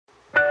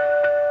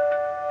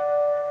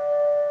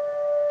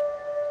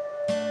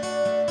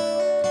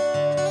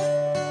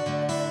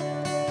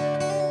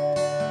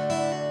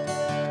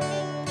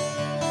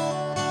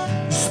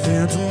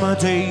spent my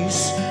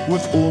days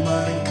with all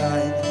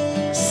mankind,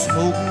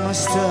 smoked my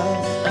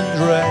stuff and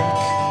drank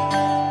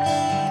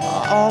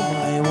all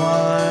my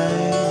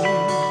wine.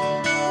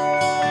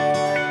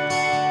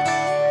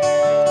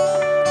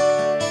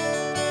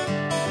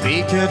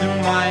 Making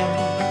a mind,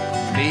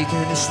 making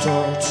a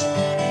start,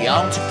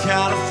 down to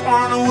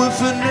California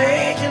with an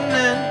aching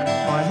in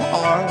my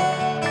heart.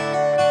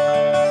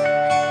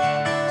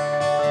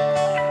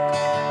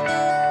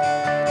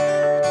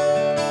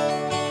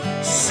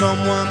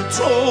 Someone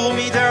told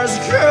me there's a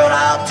girl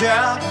out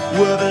there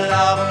with a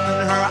love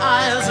in her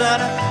eyes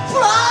and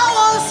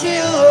flowers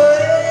you.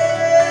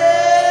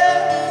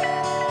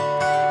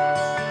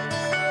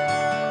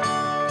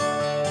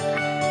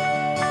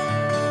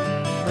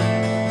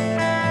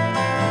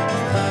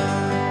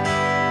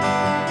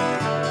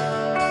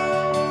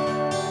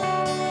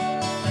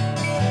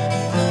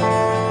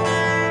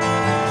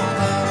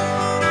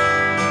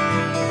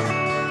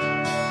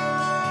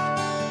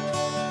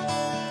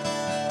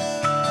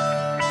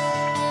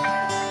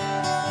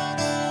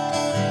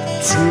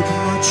 Took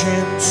my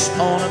chance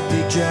on a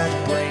big jet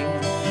plane,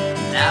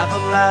 never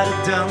let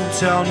it down,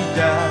 tell you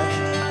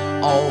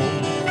that all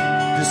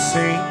the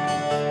same.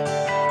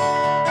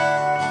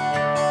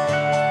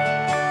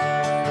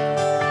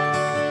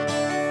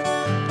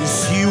 The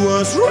sea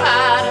was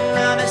red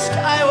and the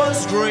sky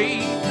was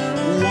gray,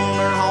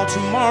 wondering how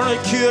tomorrow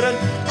couldn't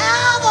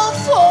ever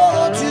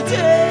follow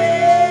today.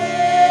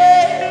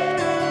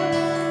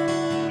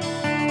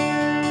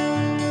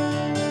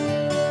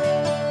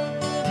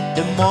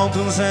 The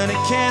mountains and the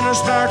canyons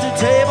started to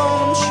table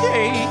and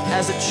shake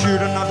as the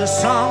children of the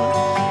sun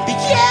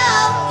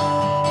began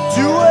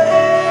to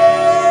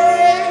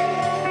wake.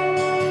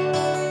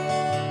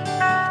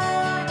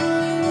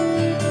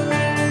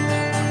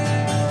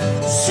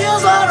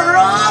 Seals on a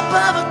rope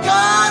of a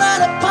gun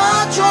and a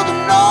punch on the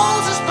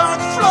nose and start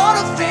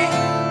floating.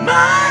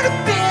 Might have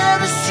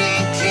been a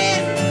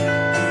sinking.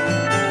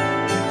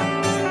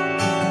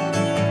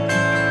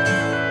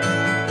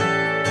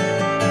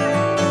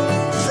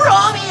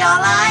 From your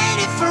line,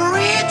 if you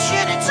reach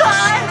any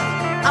time,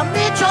 I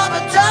meet you on the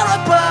dollar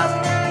path,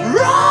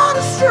 run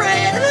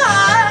straight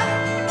high.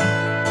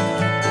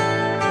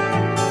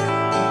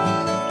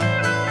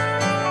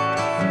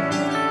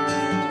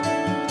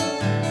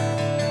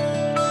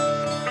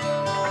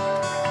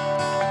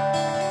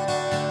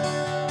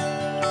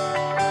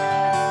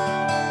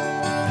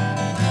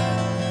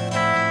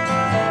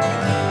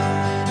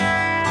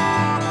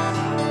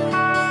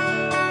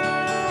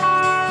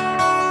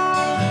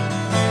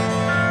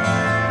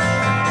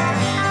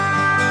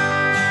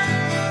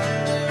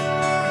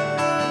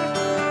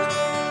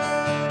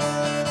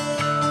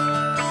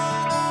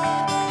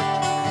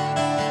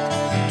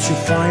 To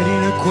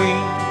finding a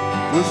queen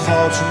with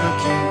fortune a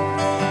king.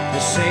 They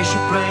say she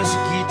plays the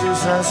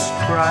guitars as she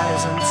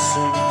cries and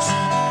sings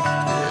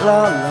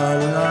la la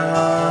la.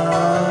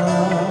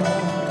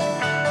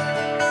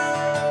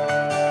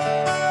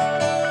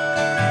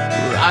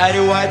 Ride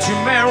a white to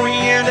marry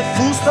and the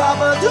fool stop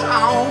her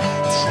down,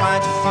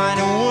 trying to find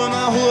a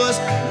woman who has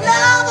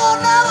never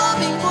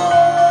been born.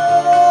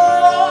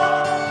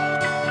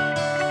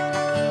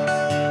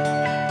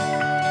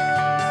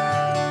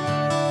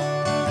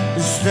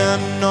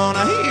 Standing on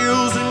the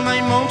hills in my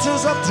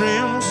mountains of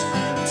dreams,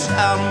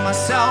 telling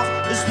myself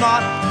it's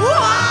not what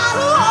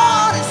I